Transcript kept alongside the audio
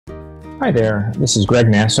Hi there, this is Greg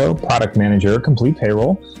Nasso, Product Manager at Complete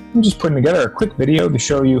Payroll. I'm just putting together a quick video to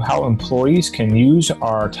show you how employees can use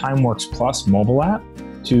our TimeWorksPlus mobile app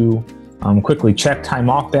to quickly check time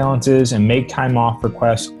off balances and make time off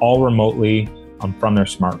requests all remotely from their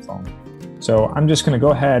smartphone. So I'm just going to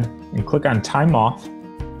go ahead and click on time off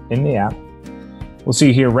in the app. We'll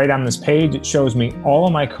see here right on this page, it shows me all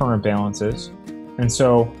of my current balances. And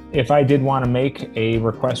so if I did want to make a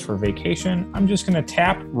request for vacation, I'm just going to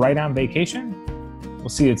tap right on vacation. We'll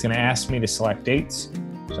see it's going to ask me to select dates.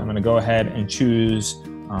 So I'm going to go ahead and choose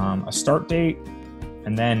a start date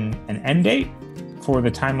and then an end date for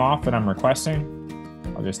the time off that I'm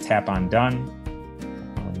requesting. I'll just tap on done.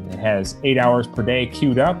 It has 8 hours per day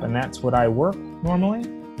queued up, and that's what I work normally.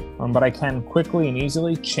 But I can quickly and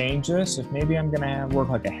easily change this if maybe I'm going to work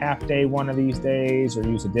like a half day one of these days or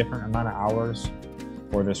use a different amount of hours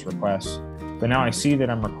for this request. But now I see that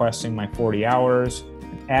I'm requesting my 40 hours,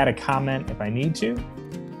 add a comment if I need to,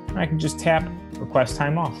 and I can just tap request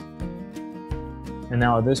time off. And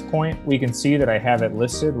now at this point, we can see that I have it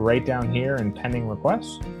listed right down here in pending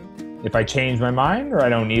requests. If I change my mind or I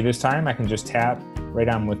don't need this time, I can just tap right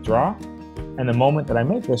on withdraw. And the moment that I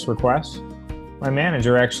make this request, my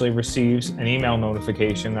manager actually receives an email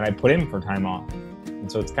notification that I put in for time off.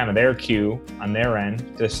 And so it's kind of their cue on their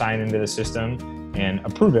end to sign into the system and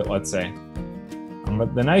approve it, let's say.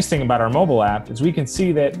 But the nice thing about our mobile app is we can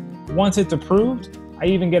see that once it's approved, I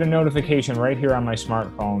even get a notification right here on my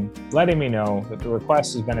smartphone letting me know that the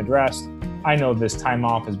request has been addressed. I know this time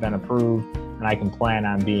off has been approved, and I can plan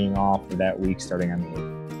on being off for that week starting on the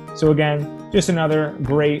 8th. So again, just another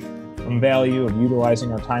great value of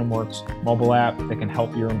utilizing our TimeWorks mobile app that can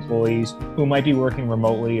help your employees who might be working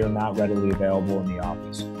remotely or not readily available in the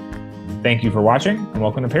office. Thank you for watching, and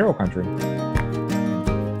welcome to Payroll Country.